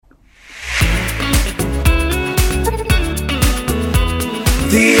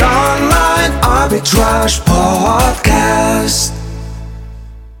Arbitrage Podcast.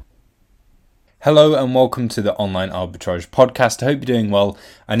 Hello and welcome to the Online Arbitrage Podcast. I hope you're doing well.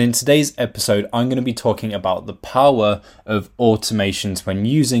 And in today's episode, I'm going to be talking about the power of automations when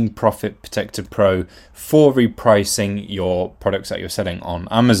using Profit Protector Pro for repricing your products that you're selling on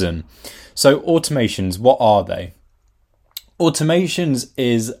Amazon. So automations, what are they? Automations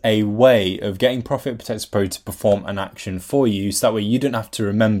is a way of getting Profit Protector Pro to perform an action for you, so that way you don't have to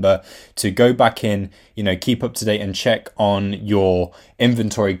remember to go back in, keep up to date and check on your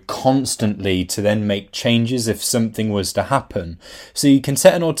inventory constantly to then make changes if something was to happen. So you can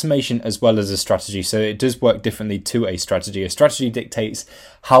set an automation as well as a strategy. So it does work differently to a strategy. A strategy dictates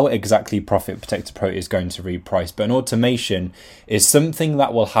how exactly Profit Protector Pro is going to reprice, but an automation is something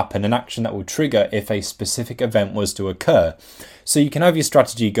that will happen, an action that will trigger if a specific event was to occur. So you can have your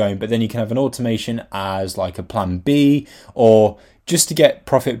strategy going, but then you can have an automation as like a plan B, or just to get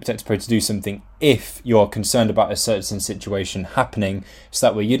Profit Protector Pro to do something if you're concerned about a certain situation happening, so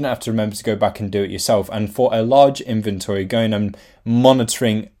that way you don't have to remember to go back and do it yourself. And for a large inventory, going and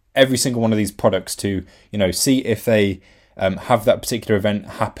monitoring every single one of these products to, see if they have that particular event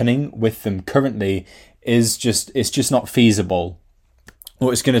happening with them currently it's just not feasible,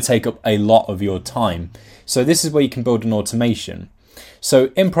 or it's going to take up a lot of your time. So this is where you can build an automation.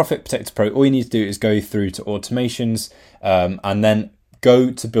 So in Profit Protector Pro, all you need to do is go through to automations and then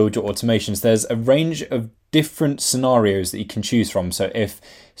go to build your automations. There's a range of different scenarios that you can choose from. So if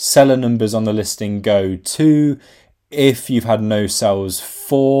seller numbers on the listing go to, if you've had no sales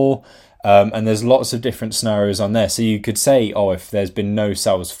for, and there's lots of different scenarios on there. So you could say, if there's been no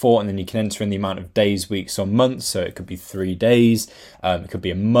sales for, and then you can enter in the amount of days, weeks, or months. So it could be 3 days, it could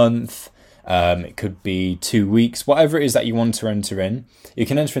be a month, it could be 2 weeks, whatever it is that you want to enter in. You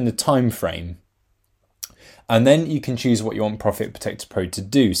can enter in the time frame, and then you can choose what you want Profit Protector Pro to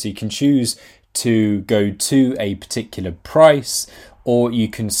do. So you can choose to go to a particular price, or you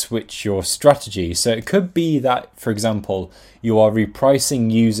can switch your strategy. So it could be that, for example, you are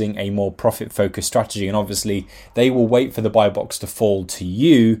repricing using a more profit-focused strategy, and obviously they will wait for the buy box to fall to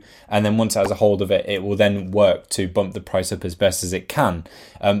you, and then once it has a hold of it, it will then work to bump the price up as best as it can.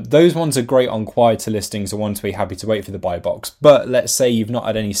 Those ones are great on quieter listings, or ones where you're happy to wait for the buy box. But let's say you've not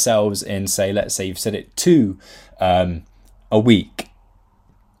had any sales in, let's say you've set it to a week.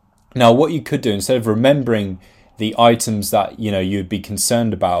 Now, what you could do, instead of remembering the items that you'd be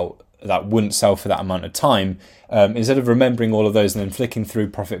concerned about that wouldn't sell for that amount of time, instead of remembering all of those and then flicking through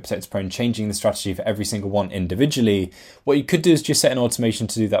Profit Protector Pro and changing the strategy for every single one individually, what you could do is just set an automation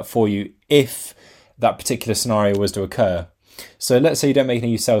to do that for you if that particular scenario was to occur. So let's say you don't make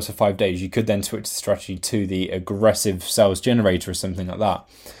any sales for 5 days, you could then switch the strategy to the aggressive sales generator or something like that.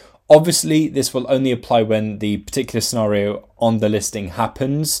 Obviously, this will only apply when the particular scenario on the listing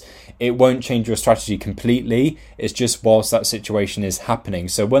happens. It won't change your strategy completely. It's just whilst that situation is happening.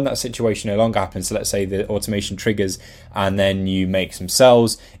 So when that situation no longer happens, so let's say the automation triggers and then you make some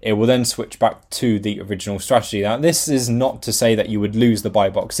sales, it will then switch back to the original strategy. Now, this is not to say that you would lose the buy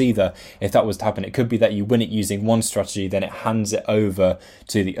box either if that was to happen. It could be that you win it using one strategy, then it hands it over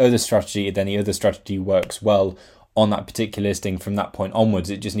to the other strategy, then the other strategy works well on that particular listing from that point onwards.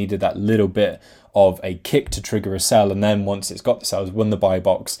 It just needed that little bit of a kick to trigger a sell, and then once it's got the sales, won the buy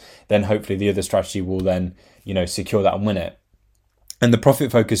box, then hopefully the other strategy will then secure that and win it. And the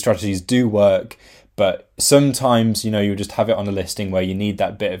profit focused strategies do work, but sometimes you'll just have it on a listing where you need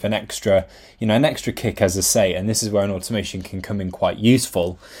that bit of an extra kick, as I say, and this is where an automation can come in quite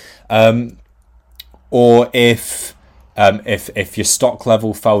useful. Or if your stock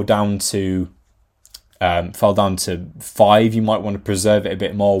level fell down to 5, you might want to preserve it a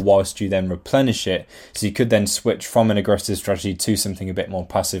bit more whilst you then replenish it. So you could then switch from an aggressive strategy to something a bit more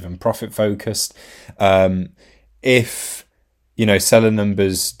passive and profit focused. If seller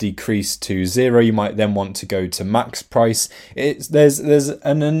numbers decrease to 0, you might then want to go to max price. There's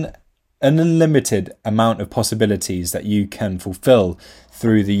an unlimited amount of possibilities that you can fulfill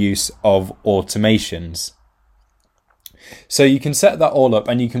through the use of automations. So you can set that all up,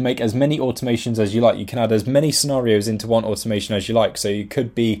 and you can make as many automations as you like. You can add as many scenarios into one automation as you like. So you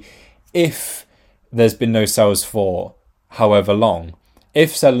could be, if there's been no sales for however long,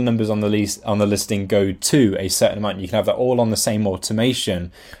 if seller numbers on the listing go to a certain amount, you can have that all on the same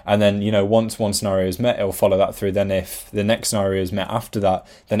automation. And then, once one scenario is met, it'll follow that through. Then if the next scenario is met after that,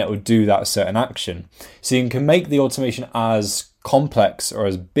 then it will do that certain action. So you can make the automation as complex or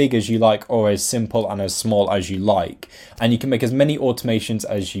as big as you like, or as simple and as small as you like. And you can make as many automations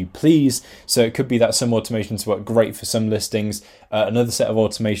as you please. So it could be that some automations work great for some listings, another set of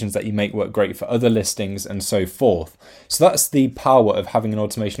automations that you make work great for other listings, and so forth. So that's the power of having an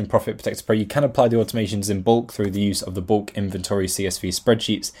automation in Profit Protector Pro. You can apply the automations in bulk through the use of the bulk inventory CSV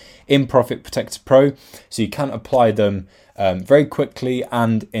spreadsheets in Profit Protector Pro. So you can apply them very quickly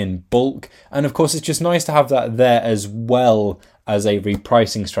and in bulk. And of course, it's just nice to have that there as well as a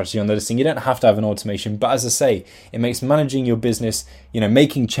repricing strategy on the listing. You don't have to have an automation, but as I say, it makes managing your business,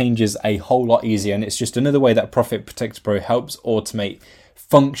 making changes a whole lot easier. And it's just another way that Profit Protector Pro helps automate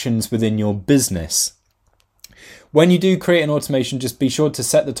functions within your business. When you do create an automation, just be sure to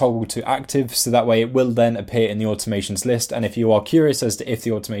set the toggle to active, so that way it will then appear in the automations list. And if you are curious as to if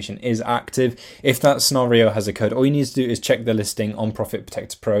the automation is active, if that scenario has occurred, all you need to do is check the listing on Profit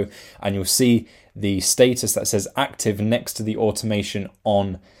Protector Pro, and you'll see the status that says active next to the automation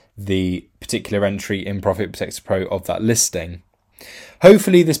on the particular entry in Profit Protector Pro of that listing.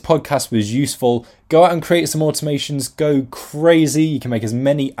 Hopefully this podcast was useful. Go out and create some automations. Go crazy. You can make as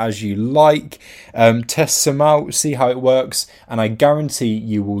many as you like. Test some out, see how it works, and I guarantee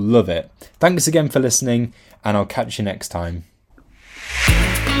you will love it. Thanks again for listening, and I'll catch you next time.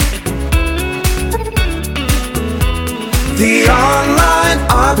 The Online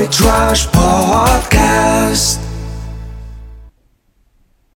Arbitrage Podcast.